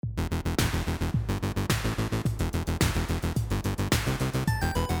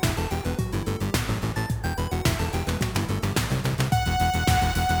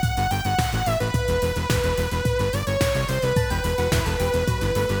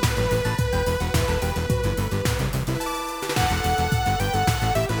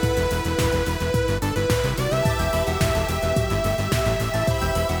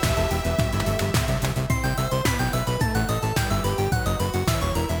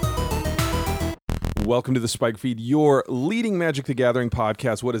Welcome to the Spike Feed, your leading Magic the Gathering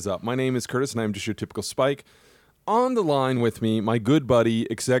podcast. What is up? My name is Curtis, and I'm just your typical Spike. On the line with me, my good buddy,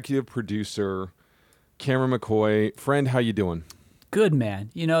 executive producer, Cameron McCoy. Friend, how you doing? Good,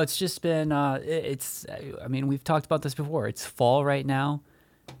 man. You know, it's just been, we've talked about this before. It's fall right now,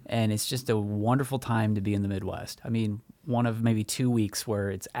 and it's just a wonderful time to be in the Midwest. I mean, one of maybe 2 weeks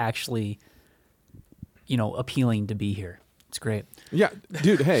where it's actually, appealing to be here. It's great. Yeah,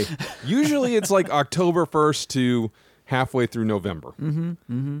 dude, hey, usually it's like October 1st to halfway through November.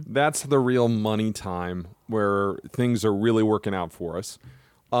 That's the real money time where things are really working out for us.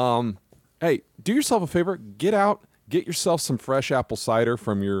 Hey, do yourself a favor. Get out, get yourself some fresh apple cider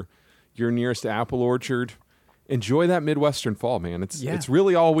from your nearest apple orchard. Enjoy that Midwestern fall, man. It's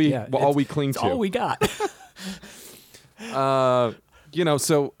really all we cling to. It's all we got.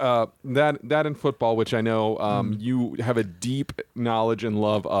 So that in football, which I know you have a deep knowledge and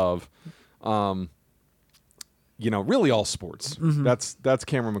love of, really all sports. That's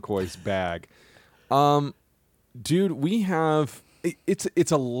Cameron McCoy's bag. Dude, we have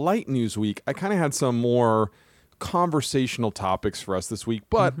it's a light news week. I kind of had some more conversational topics for us this week,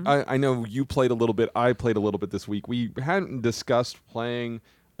 but I know you played a little bit. I played a little bit this week. We hadn't discussed playing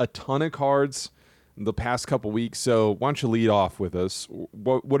a ton of cards the past couple weeks, so why don't you lead off with us?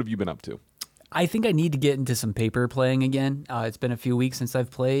 What have you been up to? I think I need to get into some paper playing again. It's been a few weeks since I've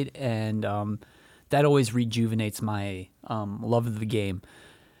played, and that always rejuvenates my love of the game.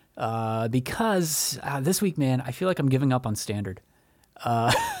 Because this week, man, I feel like I'm giving up on Standard.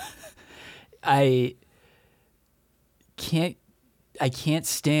 I can't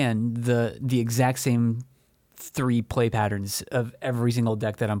stand the exact same 3 play patterns of every single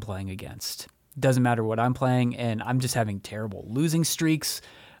deck that I'm playing against. Doesn't matter what I'm playing, and I'm just having terrible losing streaks.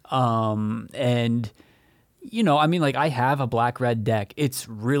 I have a black-red deck. It's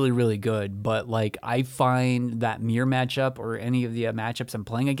really, really good, but I find that mirror matchup or any of the matchups I'm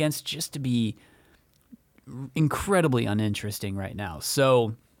playing against just to be incredibly uninteresting right now.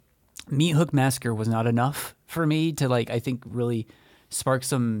 So Meat Hook Massacre was not enough for me to, I think, really spark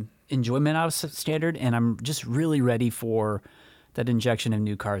some enjoyment out of Standard, and I'm just really ready for that injection of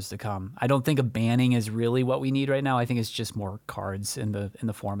new cards to come. I don't think a banning is really what we need right now. I think it's just more cards in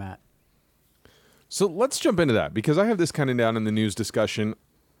the format. So let's jump into that, because I have this kind of down in the news discussion.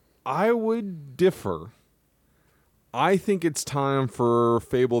 I would differ. I think it's time for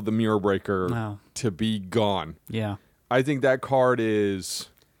Fable the Mirror Breaker to be gone. Yeah. I think that card is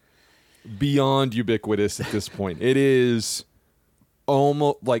beyond ubiquitous at this point. It is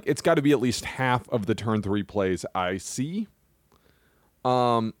almost it's got to be at least half of the turn 3 plays I see.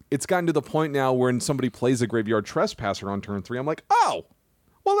 It's gotten to the point now where when somebody plays a Graveyard Trespasser on turn 3, I'm like, oh,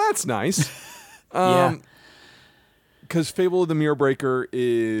 well, that's nice. Yeah. Because Fable of the Mirror Breaker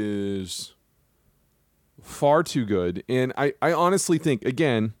is far too good. And I honestly think,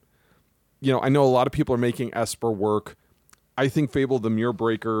 again, I know a lot of people are making Esper work. I think Fable of the Mirror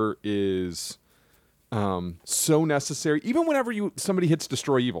Breaker is so necessary. Even whenever somebody hits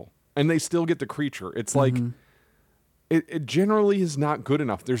Destroy Evil and they still get the creature, it's like it generally is not good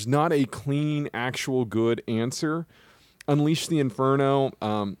enough. There's not a clean, actual good answer. Unleash the Inferno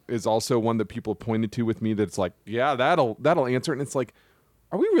is also one that people pointed to with me that's like, yeah, that'll answer it. And it's like,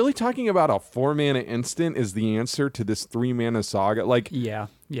 are we really talking about a 4-mana instant is the answer to this 3-mana saga?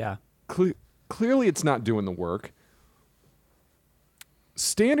 Yeah. Clearly it's not doing the work.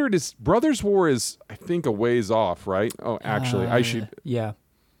 Standard is Brothers War is, I think, a ways off, right? Oh, actually,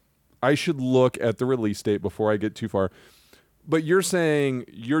 I should look at the release date before I get too far. But you're saying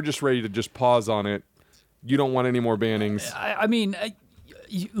you're just ready to just pause on it. You don't want any more bannings.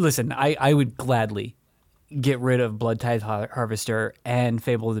 Listen, I would gladly get rid of Bloodtithe Harvester and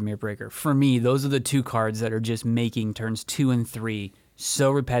Fable of the Mirror Breaker. For me, those are the 2 cards that are just making turns 2 and 3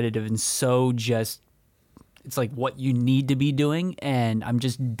 so repetitive and so just, it's like what you need to be doing, and I'm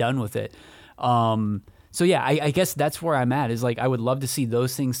just done with it. So yeah, I guess that's where I'm at, is I would love to see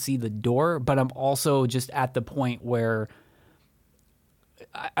those things see the door, but I'm also just at the point where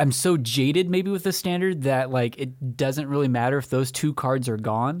I'm so jaded maybe with the Standard that it doesn't really matter if those 2 cards are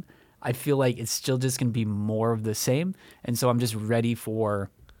gone. I feel like it's still just going to be more of the same, and so I'm just ready for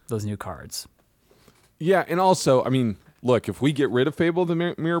those new cards. Yeah, and also, look, if we get rid of Fable the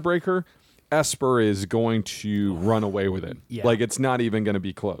Mirror Breaker, Esper is going to run away with it. Yeah. It's not even going to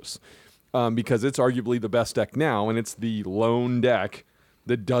be close. Because it's arguably the best deck now, and it's the lone deck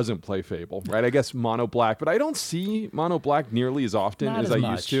that doesn't play Fable, right? I guess Mono Black, but I don't see Mono Black nearly as often as I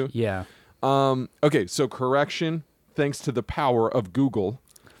used to. Yeah. Okay, so correction, thanks to the power of Google.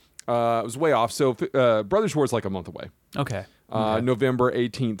 It was way off. So Brothers War is a month away. Okay. November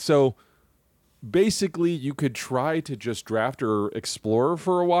 18th. So basically you could try to just draft or explore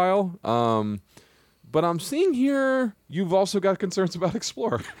for a while. But I'm seeing here you've also got concerns about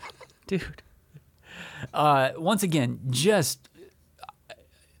Explorer. Dude. Once again,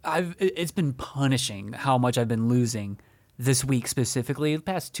 it's been punishing how much I've been losing this week specifically, the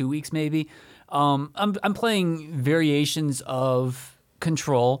past 2 weeks maybe. I'm playing variations of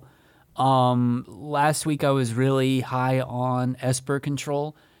Control. Last week I was really high on Esper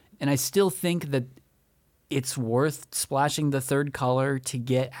Control, and I still think that it's worth splashing the third color to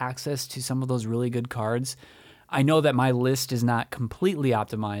get access to some of those really good cards. I know that my list is not completely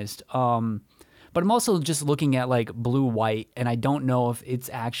optimized, but I'm also just looking at like blue-white, and I don't know if it's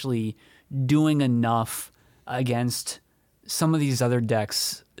actually doing enough against some of these other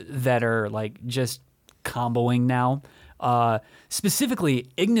decks that are like just comboing now. Specifically,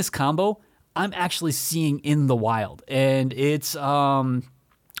 Ignis combo, I'm actually seeing in the wild, and it's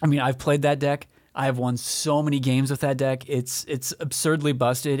I've played that deck. I have won so many games with that deck. It's absurdly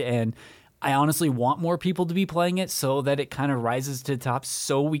busted, and I honestly want more people to be playing it so that it kind of rises to the top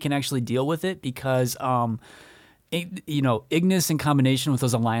so we can actually deal with it, because Ignis in combination with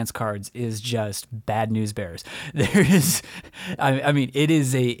those Alliance cards is just bad news bears. There is it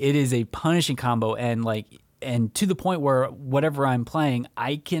is a punishing combo, and to the point where whatever I'm playing,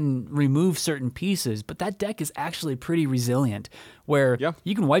 I can remove certain pieces, but that deck is actually pretty resilient, where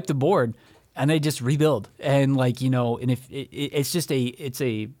you can wipe the board and they just rebuild. And and if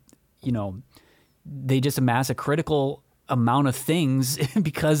they just amass a critical amount of things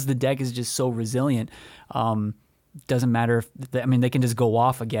because the deck is just so resilient. Doesn't matter if they can just go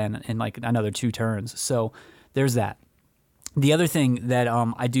off again in like another 2 turns. So there's that. The other thing that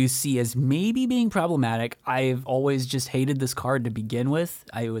I do see as maybe being problematic, I've always just hated this card to begin with.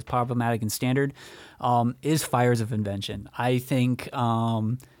 It was problematic in Standard, is Fires of Invention. I think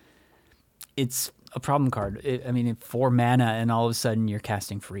it's a problem card. 4 mana, and all of a sudden you're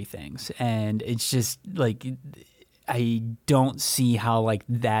casting free things. And it's just like, I don't see how like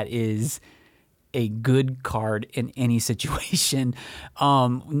that is a good card in any situation.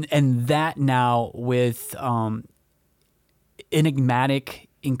 And that now with Enigmatic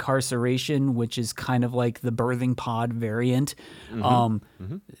Incarceration, which is kind of like the Birthing Pod variant.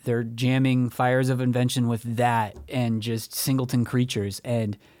 They're jamming Fires of Invention with that and just singleton creatures,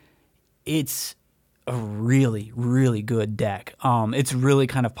 and it's a really, really good deck. It's really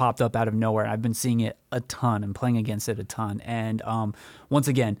kind of popped up out of nowhere. I've been seeing it a ton and playing against it a ton. And once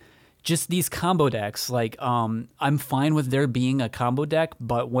again, just these combo decks, I'm fine with there being a combo deck,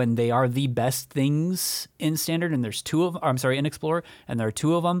 but when they are the best things in Standard, and there's in Explorer, and there are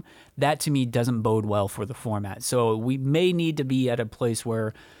 2 of them, that to me doesn't bode well for the format. So we may need to be at a place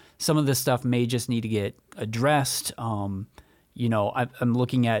where some of this stuff may just need to get addressed. I'm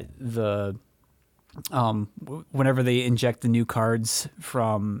looking at the whenever they inject the new cards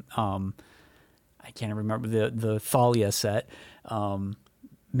from I can't remember the Thalia set.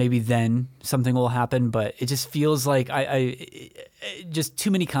 Maybe then something will happen, but it just feels like just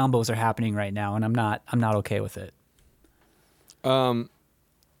too many combos are happening right now, and I'm not okay with it. So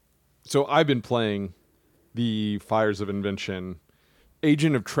I've been playing the Fires of Invention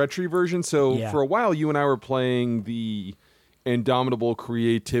Agent of Treachery version. So for a while, you and I were playing the Indomitable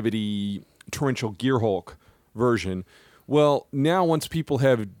Creativity Torrential Gearhulk version. Well, now once people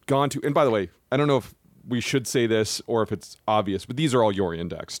have gone to, and by the way, I don't know if we should say this or if it's obvious, but these are all Yorion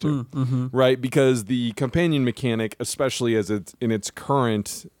decks too, right? Because the companion mechanic, especially as it's in its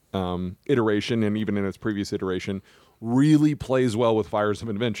current iteration and even in its previous iteration, really plays well with Fires of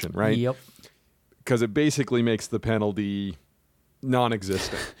Invention, right? Yep. Because it basically makes the penalty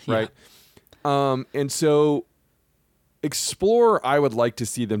non-existent, right? And so Explorer, I would like to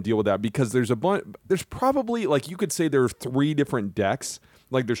see them deal with that, because there's probably, like, you could say there are 3 different decks.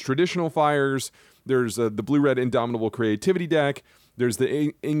 Like, there's traditional Fires, there's the blue-red Indomitable Creativity deck, there's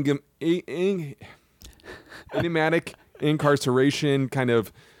the Enigmatic Incarceration kind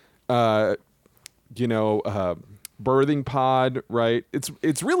of, Birthing Pod, right?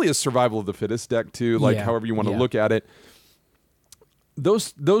 It's really a survival of the fittest deck too, however you want to look at it.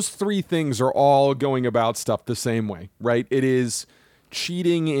 Those 3 things are all going about stuff the same way, right? It is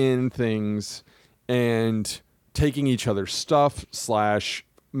cheating in things and taking each other's stuff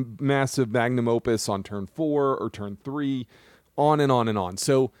 / massive magnum opus on turn 4 or turn 3, on and on and on.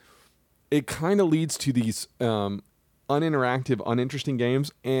 So it kind of leads to these uninteractive, uninteresting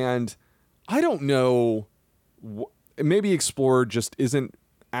games. And I don't know, maybe Explorer just isn't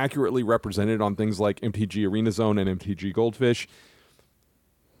accurately represented on things like MTG Arena Zone and MTG Goldfish.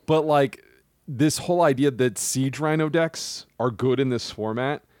 But like this whole idea that Siege Rhino decks are good in this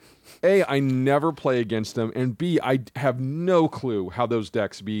format, A, I never play against them, and B, I have no clue how those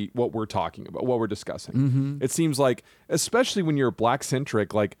decks beat what we're talking about, what we're discussing. It seems like, especially when you're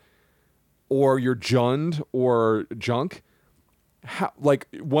black-centric, like, or you're Jund or Junk, like,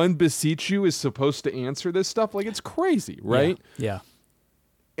 one Beseech-You is supposed to answer this stuff. Like, it's crazy, right? Yeah.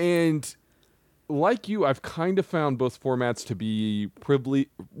 And like you, I've kind of found both formats to be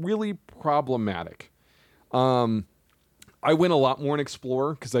really problematic. I win a lot more in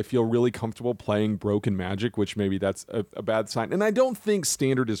Explorer because I feel really comfortable playing broken Magic, which maybe that's a bad sign. And I don't think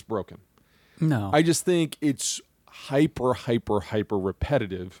Standard is broken. No. I just think it's hyper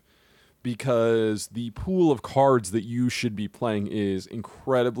repetitive because the pool of cards that you should be playing is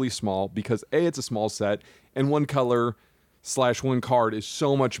incredibly small because A, it's a small set, and one color / one card is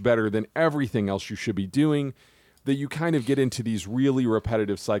so much better than everything else you should be doing that you kind of get into these really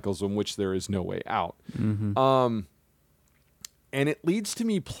repetitive cycles in which there is no way out. And it leads to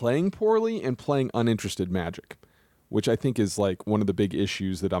me playing poorly and playing uninterested Magic, which I think is like one of the big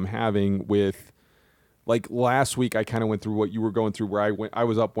issues that I'm having with, like, last week I kind of went through what you were going through where I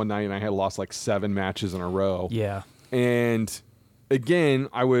was up one night and I had lost like 7 matches in a row. Yeah. And again,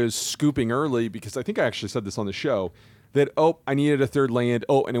 I was scooping early because I think I actually said this on the show that, I needed a third land.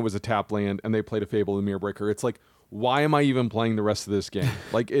 And it was a tap land and they played a Fable of the Mirror Breaker. It's like, why am I even playing the rest of this game?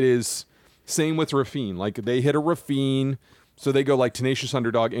 Like, it is same with Rafine. Like, they hit a Rafine. So they go like Tenacious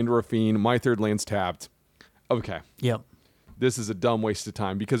Underdog into Rafine. My third land's tapped. Okay. Yep. This is a dumb waste of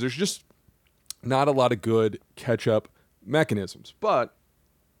time because there's just not a lot of good catch-up mechanisms. But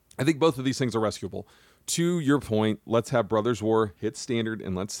I think both of these things are rescuable. To your point, let's have Brothers War hit Standard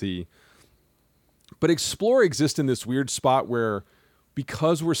and let's see. But Explorer exists in this weird spot where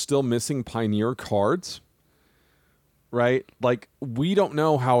because we're still missing Pioneer cards, right? Like, we don't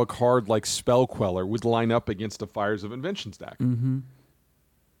know how a card like Spell Queller would line up against a Fires of Inventions deck.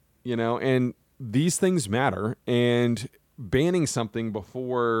 You know, and these things matter. And banning something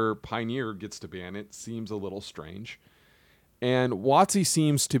before Pioneer gets to ban it seems a little strange. And WotC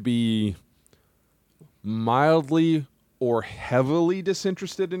seems to be mildly or heavily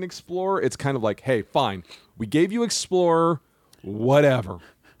disinterested in Explorer. It's kind of like, hey, fine, we gave you Explorer, whatever.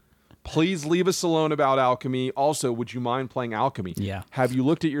 Please leave us alone about Alchemy. Also, would you mind playing Alchemy? Yeah. Have you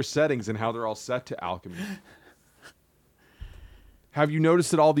looked at your settings and how they're all set to Alchemy? Have you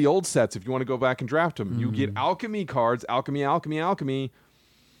noticed that all the old sets, if you want to go back and draft them, you get Alchemy cards, Alchemy.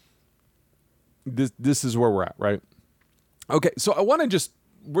 This is where we're at, right? Okay, so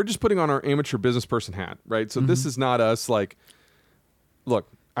we're just putting on our amateur business person hat, right? So this is not us, like, look,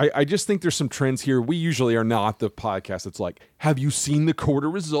 I just think there's some trends here. We usually are not the podcast that's like, have you seen the quarter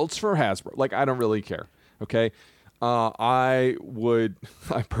results for Hasbro? Like, I don't really care, okay? I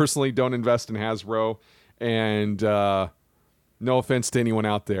personally don't invest in Hasbro, and no offense to anyone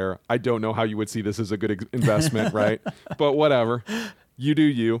out there, I don't know how you would see this as a good investment, right? But whatever. You do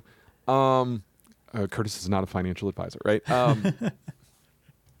you. Curtis is not a financial advisor, right?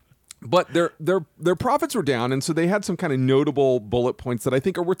 But their profits were down, and so they had some kind of notable bullet points that I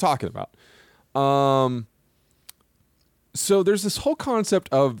think are worth talking about. So there's this whole concept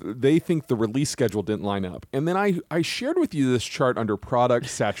of they think the release schedule didn't line up. And then I shared with you this chart under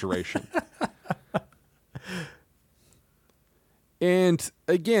product saturation. And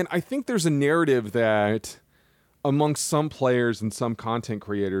again, I think there's a narrative that amongst some players and some content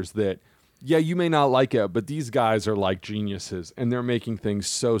creators that, yeah, you may not like it, but these guys are like geniuses and they're making things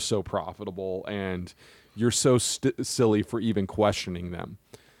so profitable and you're so silly for even questioning them.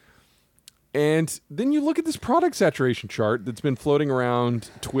 And then you look at this product saturation chart that's been floating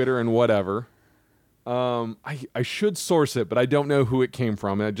around Twitter and whatever. I should source it, but I don't know who it came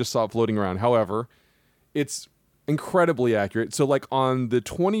from. I just saw it floating around. However, it's incredibly accurate. So like on the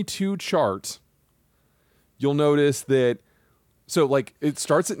 22 chart, you'll notice that, so like it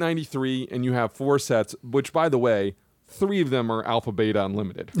starts at 93 and you have 4 sets, which by the way, 3 of them are alpha beta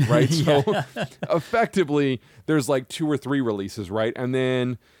unlimited, right? So effectively there's like 2 or 3 releases, right? And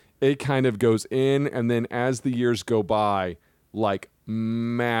then it kind of goes in, and then as the years go by, like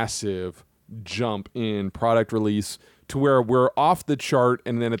massive jump in product release to where we're off the chart,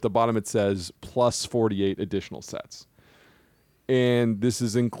 and then at the bottom it says plus 48 additional sets. And this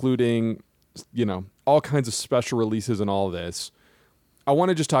is including, you know, all kinds of special releases and all of this. I want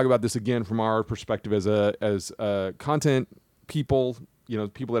to just talk about this again from our perspective as a content people, you know,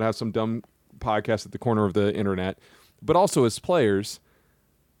 people that have some dumb podcast at the corner of the internet, but also as players.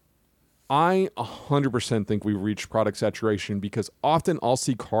 I 100% think we've reached product saturation because often I'll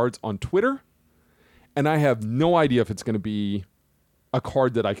see cards on Twitter and I have no idea if it's going to be a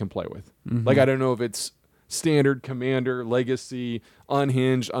card that I can play with. Mm-hmm. Like, I don't know if it's Standard, Commander, Legacy,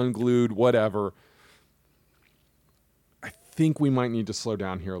 Unhinged, Unglued, whatever. I think we might need to slow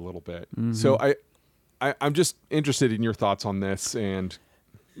down here a little bit. So I'm just interested in your thoughts on this. And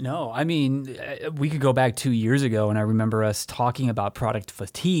No, I mean, we could go back 2 years ago, and I remember us talking about product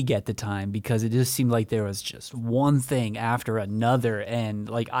fatigue at the time because it just seemed like there was just one thing after another, and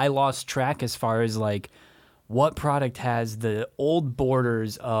like I lost track as far as like what product has the old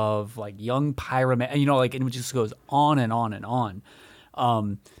borders of like young pyramid, you know, like, and it just goes on and on and on.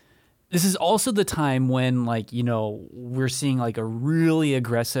 This is also the time when, like, you know, we're seeing like a really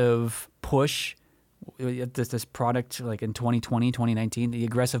aggressive push. This product, like in 2020, 2019, the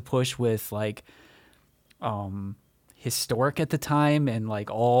aggressive push with like Historic at the time and like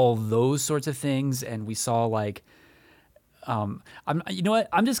all those sorts of things. And we saw like, you know what?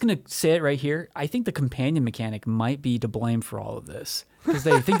 I'm just going to say it right here. I think the companion mechanic might be to blame for all of this because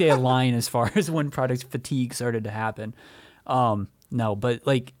they think they align as far as when product fatigue started to happen. No, but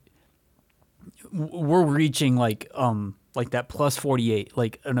like we're reaching like that plus 48,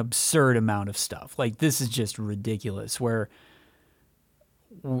 like an absurd amount of stuff. Like this is just ridiculous where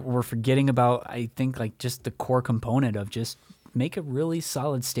we're forgetting about, I think, like just the core component of just make a really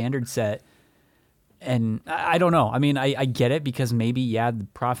solid standard set. And I don't know. I mean, I get it because maybe, yeah, the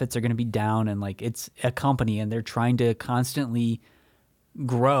profits are going to be down and like it's a company and they're trying to constantly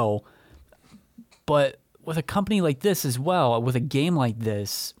grow. But with a company like this as well, with a game like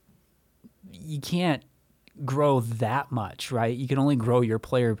this, you can't grow that much, right? You can only grow your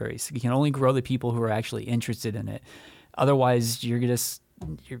player base. You can only grow the people who are actually interested in it. Otherwise, you're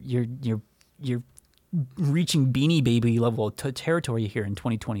reaching Beanie Baby level territory here in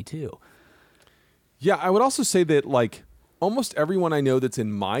 2022. yeah, I would also say that like almost everyone I know that's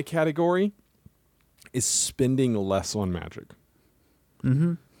in my category is spending less on Magic.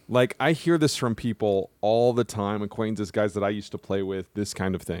 Mm-hmm. Like I hear this from people all the time, acquaintances, guys that I used to play with, this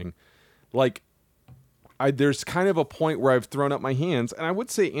kind of thing. Like there's kind of a point where I've thrown up my hands, and I would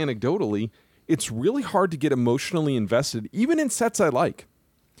say anecdotally, it's really hard to get emotionally invested, even in sets I like,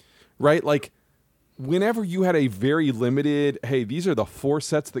 right? Like whenever you had a very limited, hey, these are the 4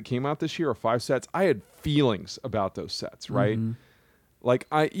 sets that came out this year or 5 sets, I had feelings about those sets, right? Mm-hmm. Like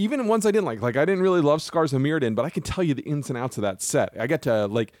even ones I didn't like I didn't really love Scars of Mirrodin, but I can tell you the ins and outs of that set. I got to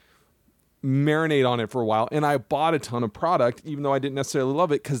like marinate on it for a while, and I bought a ton of product, even though I didn't necessarily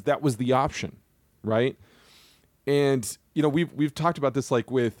love it, because that was the option, right? And you know, we've talked about this like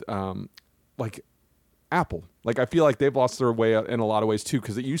with like Apple. Like I feel like they've lost their way in a lot of ways too,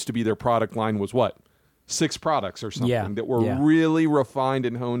 because it used to be their product line was what, 6 products or something that were really refined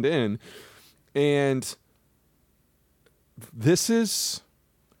and honed in. And this is,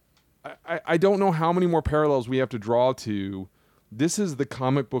 I don't know how many more parallels we have to draw to. This is the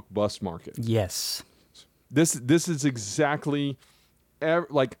comic book bust market. Yes. This is exactly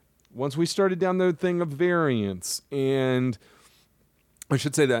like once we started down the thing of variants, and I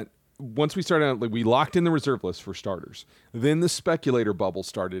should say that once we started out, like we locked in the reserve list for starters. Then the speculator bubble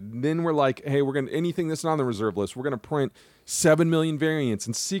started. And then we're like, hey, we're gonna anything that's not on the reserve list, we're gonna print 7 million variants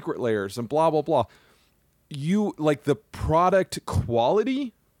and secret layers and blah blah blah. You like the product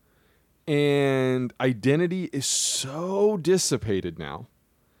quality and identity is so dissipated now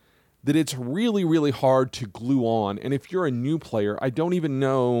that it's really, really hard to glue on. And if you're a new player, I don't even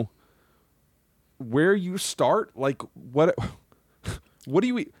know where you start. Like what do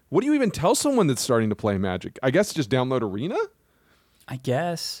you even tell someone that's starting to play Magic? I guess just download Arena? I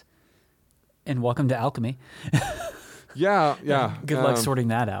guess. And welcome to Alchemy. Yeah. Good luck sorting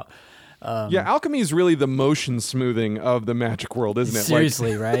that out. Yeah, Alchemy is really the motion smoothing of the Magic world, isn't it?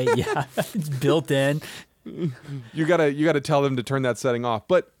 Seriously, right? Yeah, it's built in. You gotta tell them to turn that setting off.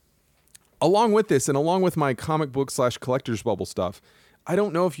 But along with this, and along with my comic book / collector's bubble stuff, I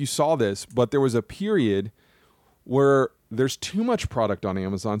don't know if you saw this, but there was a period where there's too much product on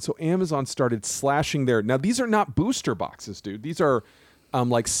Amazon, so Amazon started slashing their. Now these are not booster boxes, dude. These are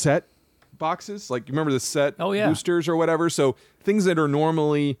like set boxes. Like you remember the set boosters or whatever. So things that are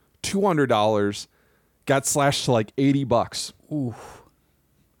normally $200 got slashed to like $80. Ooh.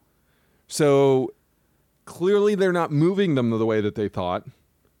 So clearly they're not moving them the way that they thought,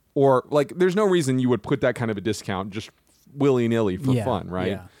 or like there's no reason you would put that kind of a discount just willy-nilly for fun,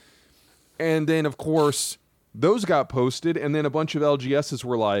 right? Yeah. And then of course those got posted, and then a bunch of LGSs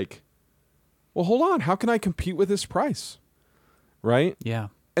were like, well, hold on, how can I compete with this price? Right? Yeah.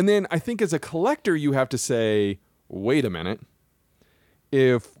 And then I think as a collector, you have to say, wait a minute.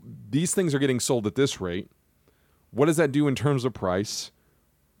 If these things are getting sold at this rate, what does that do in terms of price?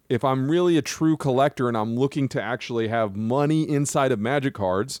 If I'm really a true collector and I'm looking to actually have money inside of Magic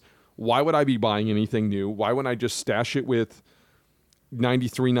cards, why would I be buying anything new? Why wouldn't I just stash it with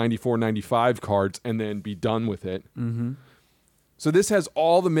 93, 94, 95 cards and then be done with it? Mm-hmm. So this has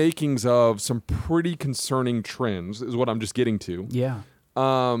all the makings of some pretty concerning trends, is what I'm just getting to. Yeah.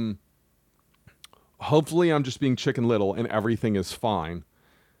 Hopefully I'm just being Chicken Little and everything is fine.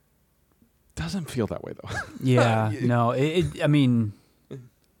 Doesn't feel that way, though. Yeah. No. I mean,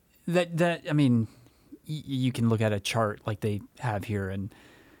 I mean, you can look at a chart like they have here and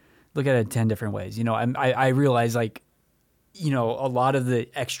look at it 10 different ways. You know, I realize, like, you know, a lot of the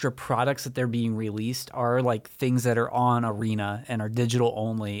extra products that they're being released are like things that are on Arena and are digital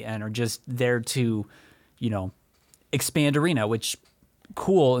only and are just there to, you know, expand Arena, which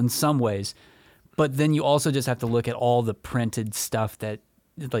cool in some ways. But then you also just have to look at all the printed stuff that,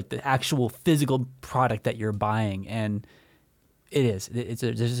 like, the actual physical product that you're buying. And there's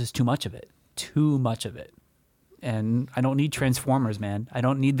just too much of it. Too much of it. And I don't need Transformers, man. I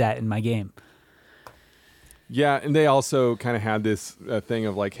don't need that in my game. Yeah, and they also kind of had this thing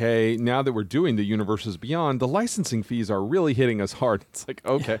of like, hey, now that we're doing the Universes Beyond, the licensing fees are really hitting us hard. It's like,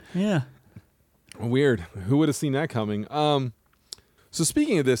 okay. Yeah. Weird. Who would have seen that coming? So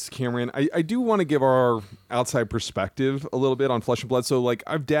speaking of this, Cameron, I do want to give our outside perspective a little bit on Flesh and Blood. So, like,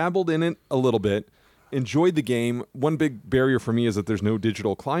 I've dabbled in it a little bit, enjoyed the game. One big barrier for me is that there's no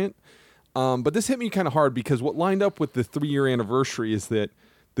digital client. But this hit me kind of hard because what lined up with the 3-year anniversary is that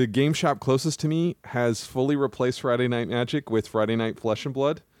the game shop closest to me has fully replaced Friday Night Magic with Friday Night Flesh and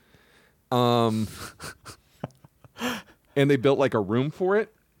Blood. And they built like a room for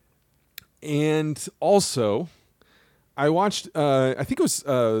it. And also, I watched, I think it was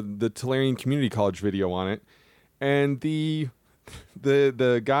the Tolarian Community College video on it. And the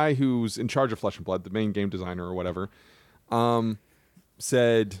guy who's in charge of Flesh and Blood, the main game designer or whatever,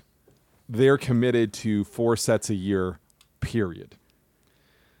 said they're committed to 4 sets a year, period.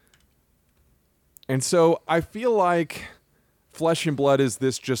 And so I feel like Flesh and Blood is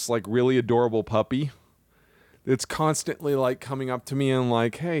this just like really adorable puppy that's constantly like coming up to me and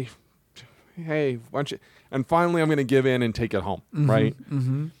like, hey, why don't you? And finally I'm going to give in and take it home, right?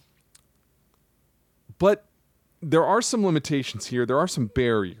 Mm-hmm. But there are some limitations here. There are some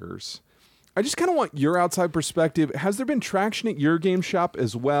barriers. I just kind of want your outside perspective. Has there been traction at your game shop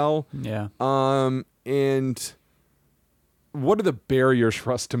as well? Yeah. And what are the barriers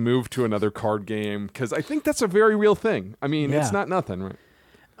for us to move to another card game? Because I think that's a very real thing. I mean, It's not nothing, right?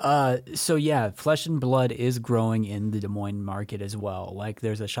 So yeah, Flesh and Blood is growing in the Des Moines market as well. Like,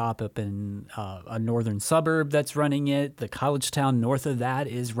 there's a shop up in a northern suburb that's running it. The college town north of that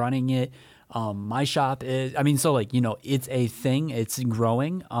is running it. My shop is, I mean, so like, you know, it's a thing. It's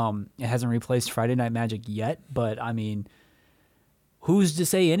growing. It hasn't replaced Friday Night Magic yet, but I mean, who's to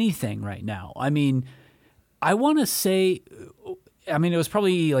say anything right now? I mean, I want to say, I mean, it was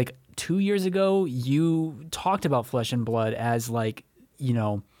probably like 2 years ago, you talked about Flesh and Blood as like, you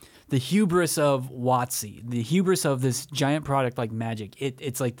know, the hubris of WotC, the hubris of this giant product like Magic.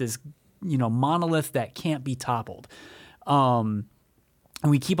 It's like this, you know, monolith that can't be toppled. And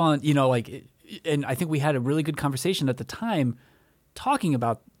we keep on, you know, like, and I think we had a really good conversation at the time talking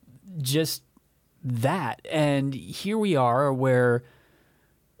about just that. And here we are where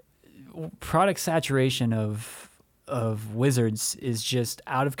product saturation of Wizards is just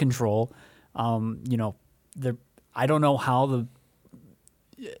out of control. You know, I don't know how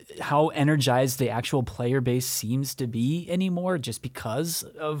energized the actual player base seems to be anymore, just because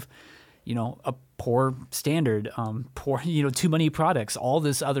of, you know, a poor standard, you know, too many products, all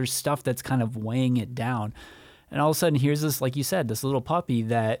this other stuff that's kind of weighing it down. And all of a sudden, here's this, like you said, this little puppy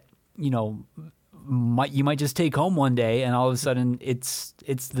that, you know, you might just take home one day, and all of a sudden it's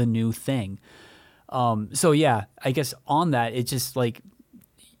the new thing. So yeah, I guess on that, it's just like,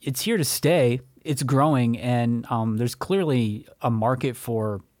 it's here to stay. It's growing, and there's clearly a market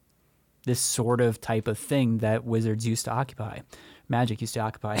for this sort of type of thing that Wizards used to occupy. Magic used to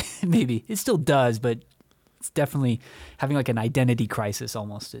occupy. Maybe it still does, but it's definitely having like an identity crisis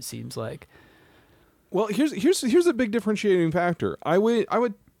almost, it seems like. Well, here's a big differentiating factor. I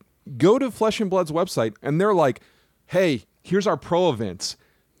would go to Flesh and Blood's website, and they're like, hey, here's our pro events.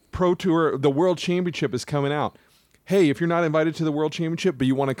 Pro Tour, the World Championship is coming out. Hey, if you're not invited to the World Championship, but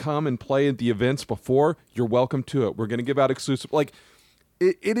you want to come and play at the events before, you're welcome to it. We're going to give out exclusive. Like,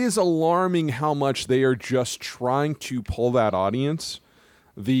 it is alarming how much they are just trying to pull that audience.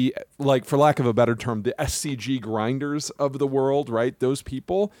 The, like, for lack of a better term, the SCG grinders of the world, right? Those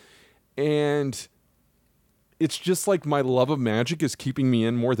people. And it's just like my love of Magic is keeping me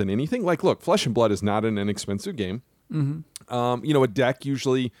in more than anything. Like, look, Flesh and Blood is not an inexpensive game. Mm-hmm. You know, a deck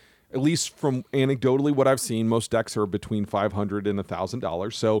usually At least from anecdotally what I've seen, most decks are between $500 and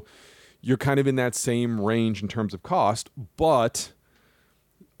 $1,000. So you're kind of in that same range in terms of cost, but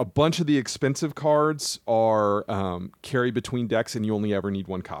a bunch of the expensive cards are carry between decks, and you only ever need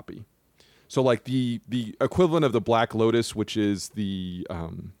one copy. So like the equivalent of the Black Lotus, which is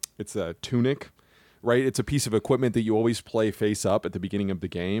it's a tunic, right? It's a piece of equipment that you always play face up at the beginning of the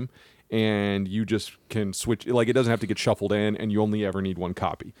game, and you just can switch. Like it doesn't have to get shuffled in, and you only ever need one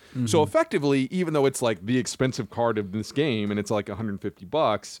copy. Mm-hmm. So effectively, even though it's like the expensive card of this game, and it's like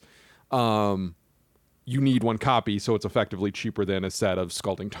 $150, you need one copy, so it's effectively cheaper than a set of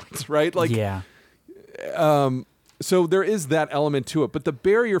Scalding Tarns, right? Like, yeah. So there is that element to it, but the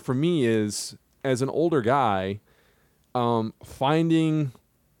barrier for me is, as an older guy, finding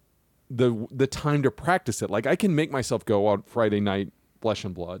the time to practice it. Like I can make myself go out Friday night, Flesh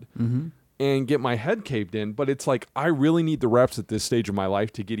and Blood, and get my head caved in, but it's like I really need the reps at this stage of my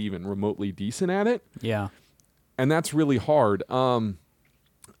life to get even remotely decent at it. Yeah, and that's really hard.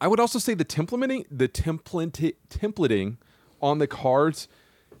 I would also say the templating on the cards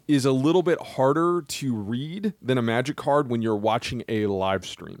is a little bit harder to read than a Magic card when you're watching a live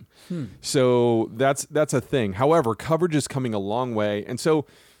stream. So that's a thing. However, coverage is coming a long way. And so,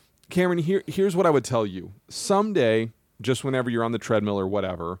 Cameron, here's what I would tell you. Someday, just whenever you're on the treadmill or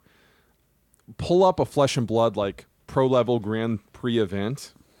whatever, pull up a Flesh and Blood like pro level Grand Prix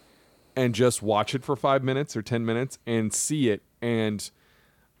event and just watch it for 5 minutes or 10 minutes and see it, and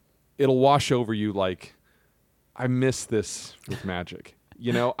it'll wash over you like, I miss this with Magic.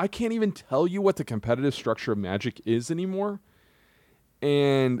 You know, I can't even tell you what the competitive structure of Magic is anymore.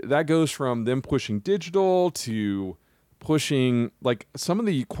 And that goes from them pushing digital to pushing, like, some of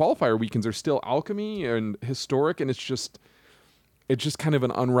the qualifier weekends are still Alchemy and Historic, and it's just kind of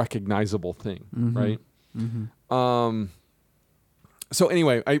an unrecognizable thing, right? Mm-hmm. So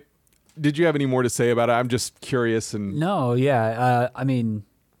anyway, did you have any more to say about it? I'm just curious. And no, yeah. I mean,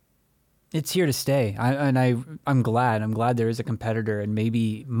 it's here to stay. I'm glad. I'm glad there is a competitor, and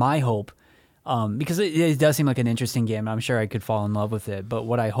maybe my hope, because it does seem like an interesting game. I'm sure I could fall in love with it. But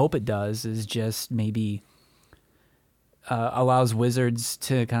what I hope it does is just maybe allows Wizards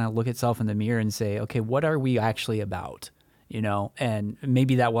to kind of look itself in the mirror and say, okay, what are we actually about? You know, and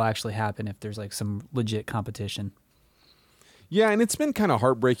maybe that will actually happen if there's like some legit competition. Yeah, and it's been kind of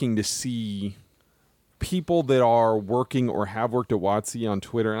heartbreaking to see people that are working or have worked at WotC on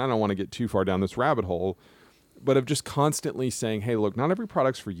Twitter, and I don't want to get too far down this rabbit hole, but of just constantly saying, hey, look, not every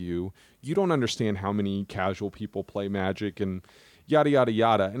product's for you. You don't understand how many casual people play Magic and yada, yada,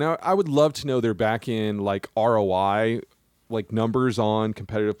 yada. And I would love to know their back end, like ROI, like numbers on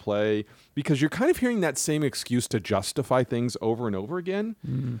competitive play, because you're kind of hearing that same excuse to justify things over and over again.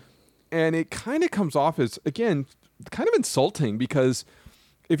 Mm. And it kind of comes off as, again, kind of insulting, because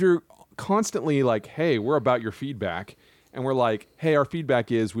if you're constantly like, hey, we're about your feedback, and we're like, hey, our feedback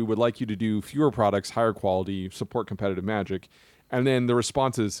is we would like you to do fewer products, higher quality, support competitive Magic, and then the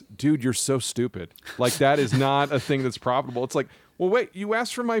response is, dude, you're so stupid. Like, that is not a thing that's profitable. It's like, well, wait, you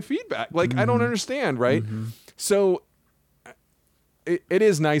asked for my feedback. Like, I don't understand, right? So it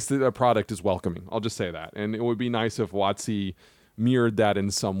is nice that a product is welcoming. I'll just say that. And it would be nice if WotC mirrored that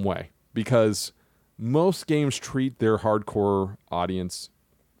in some way, because most games treat their hardcore audience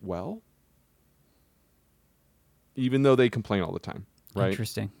well, even though they complain all the time, right?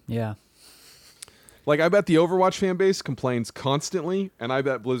 Interesting. Yeah. Like, I bet the Overwatch fan base complains constantly, and I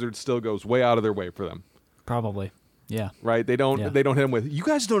bet Blizzard still goes way out of their way for them. Probably. Yeah. Right? They don't hit them with, you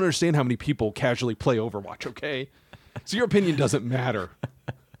guys don't understand how many people casually play Overwatch, okay? So your opinion doesn't matter.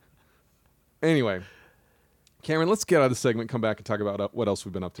 Anyway, Cameron, let's get out of the segment, come back and talk about what else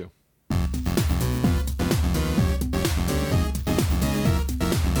we've been up to.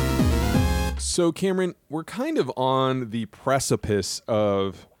 So, Cameron, we're kind of on the precipice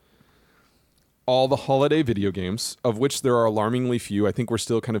of all the holiday video games, of which there are alarmingly few. I think we're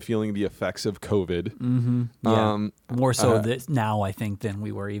still kind of feeling the effects of COVID. Mm-hmm. Yeah. More so now, I think, than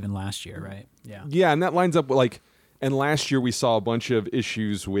we were even last year, right? Yeah. Yeah, and that lines up with, like, and last year we saw a bunch of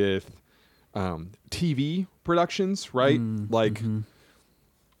issues with TV productions, right?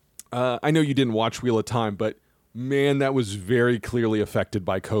 I know you didn't watch Wheel of Time, but man, that was very clearly affected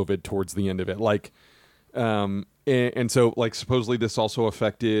by COVID towards the end of it. Like, and so, like, supposedly this also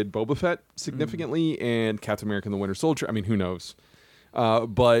affected Boba Fett significantly and Captain America and the Winter Soldier. I mean, who knows?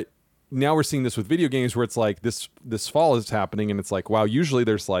 But now we're seeing this with video games where it's like this fall is happening, and it's like, wow, usually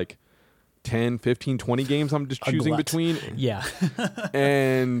there's like 10, 15, 20 games I'm just choosing between. Yeah.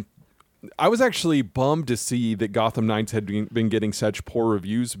 And I was actually bummed to see that Gotham Knights had been getting such poor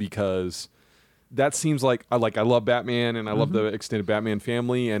reviews, because that seems like I love Batman and I love the extended Batman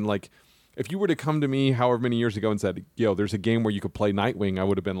family, and like if you were to come to me however many years ago and said, yo, there's a game where you could play Nightwing, I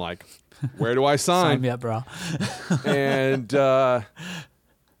would have been like, where do I sign? Sign me up, bro. And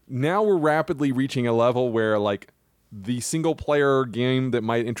now we're rapidly reaching a level where like the single player game that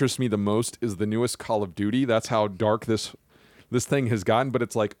might interest me the most is the newest Call of Duty. That's how dark this thing has gotten. But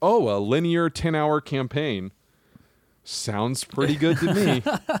it's like, oh, a linear 10-hour campaign sounds pretty good to me.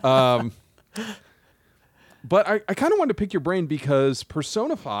 But I kind of wanted to pick your brain because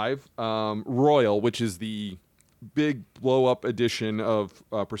Persona 5 Royal, which is the big blow-up edition of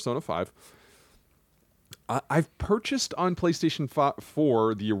Persona 5, I've purchased on PlayStation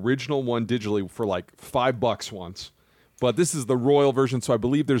 4 the original one digitally for like $5 once. But this is the Royal version, so I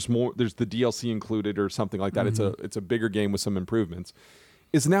believe there's more. There's the DLC included or something like that. It's a bigger game with some improvements.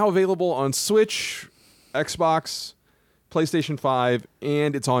 It's now available on Switch, Xbox, PlayStation 5,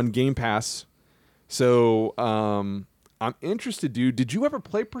 and it's on Game Pass. So I'm interested, dude. Did you ever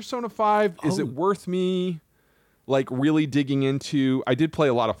play Persona 5? Is it worth me like really digging into? I did play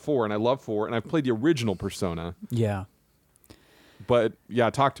a lot of 4, and I love 4, and I've played the original Persona. Yeah. But yeah,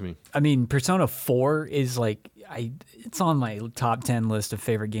 talk to me. I mean, Persona 4 is like it's on my top 10 list of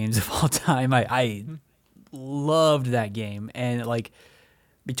favorite games of all time. I loved that game, and like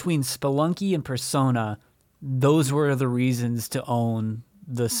between Spelunky and Persona, those were the reasons to own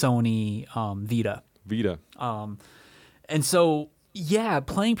the Sony Vita. And so, yeah,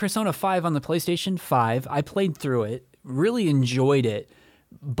 playing Persona 5 on the PlayStation 5, I played through it, really enjoyed it.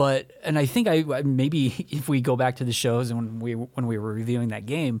 And I think maybe if we go back to the shows and when we were reviewing that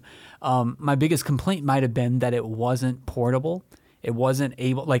game, my biggest complaint might have been that it wasn't portable. It wasn't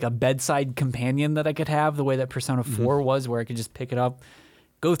able, like a bedside companion that I could have the way that Persona 4 was, where I could just pick it up,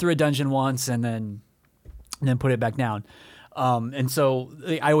 go through a dungeon once, and then put it back down. And so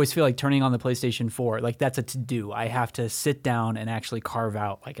I always feel like turning on the PlayStation 4, like that's a to-do. I have to sit down and actually carve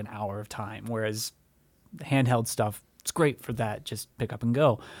out like an hour of time, whereas the handheld stuff, it's great for that. Just pick up and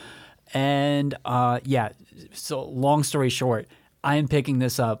go. And so long story short, I am picking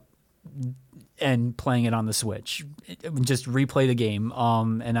this up and playing it on the Switch. Just replay the game.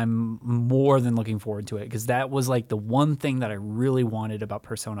 And I'm more than looking forward to it because that was like the one thing that I really wanted about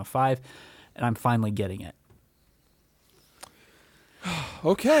Persona 5, and I'm finally getting it.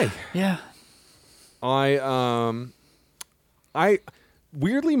 Okay. Yeah. I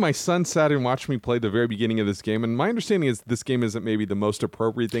weirdly, my son sat and watched me play the very beginning of this game, and my understanding is this game isn't maybe the most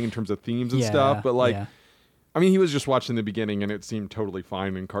appropriate thing in terms of themes and stuff, but like, I mean, he was just watching the beginning, and it seemed totally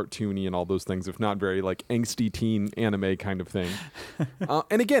fine and cartoony and all those things, if not very like angsty teen anime kind of thing.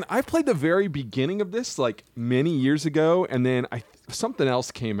 And again, I played the very beginning of this like many years ago, and then something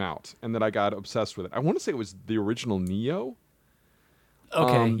else came out, and then I got obsessed with it. I want to say it was the original Neo.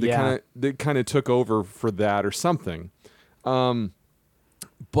 Okay, They kind of took over for that or something.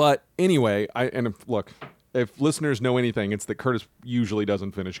 But anyway, if listeners know anything, it's that Curtis usually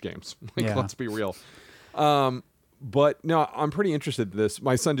doesn't finish games. Let's be real. But no, I'm pretty interested in this.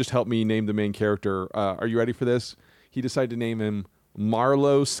 My son just helped me name the main character. Are you ready for this? He decided to name him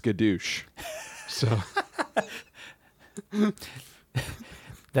Marlo Skadoosh. So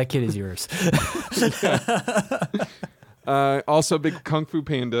that kid is yours. Also a big Kung Fu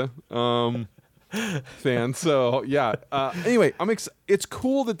Panda fan. So yeah. Anyway, it's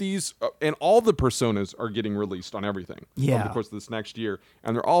cool that these and all the Personas are getting released on everything over the course of this next year,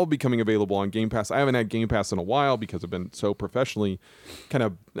 and they're all becoming available on Game Pass. I haven't had Game Pass in a while because I've been so professionally kind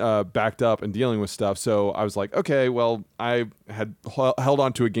of backed up and dealing with stuff. So I was like, okay, well, I had held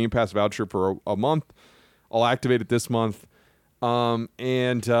on to a Game Pass voucher for a month. I'll activate it this month. I'm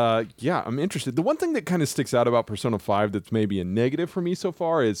interested. The one thing that kind of sticks out about Persona 5 that's maybe a negative for me so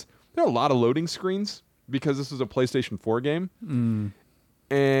far is there are a lot of loading screens because this is a PlayStation 4 game.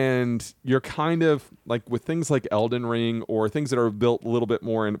 And you're kind of like with things like Elden Ring or things that are built a little bit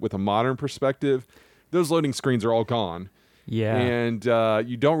more with a modern perspective, those loading screens are all gone. Yeah. And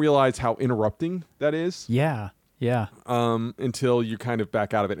you don't realize how interrupting that is. Yeah. Yeah. Until you kind of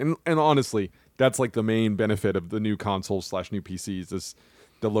back out of it. And honestly, that's like the main benefit of the new consoles / new PCs is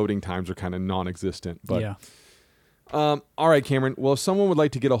the loading times are kind of non-existent. But yeah. All right, Cameron. Well, if someone would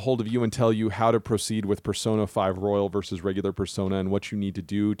like to get a hold of you and tell you how to proceed with Persona 5 Royal versus regular Persona and what you need to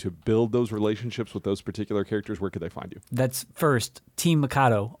do to build those relationships with those particular characters, where could they find you? That's first Team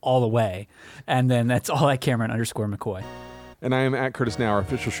Mikado all the way, and then that's all at Cameron_McCoy. And I am at Curtis Now. Our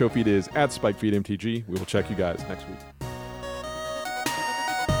official show feed is at SpikeFeedMTG. We will check you guys next week.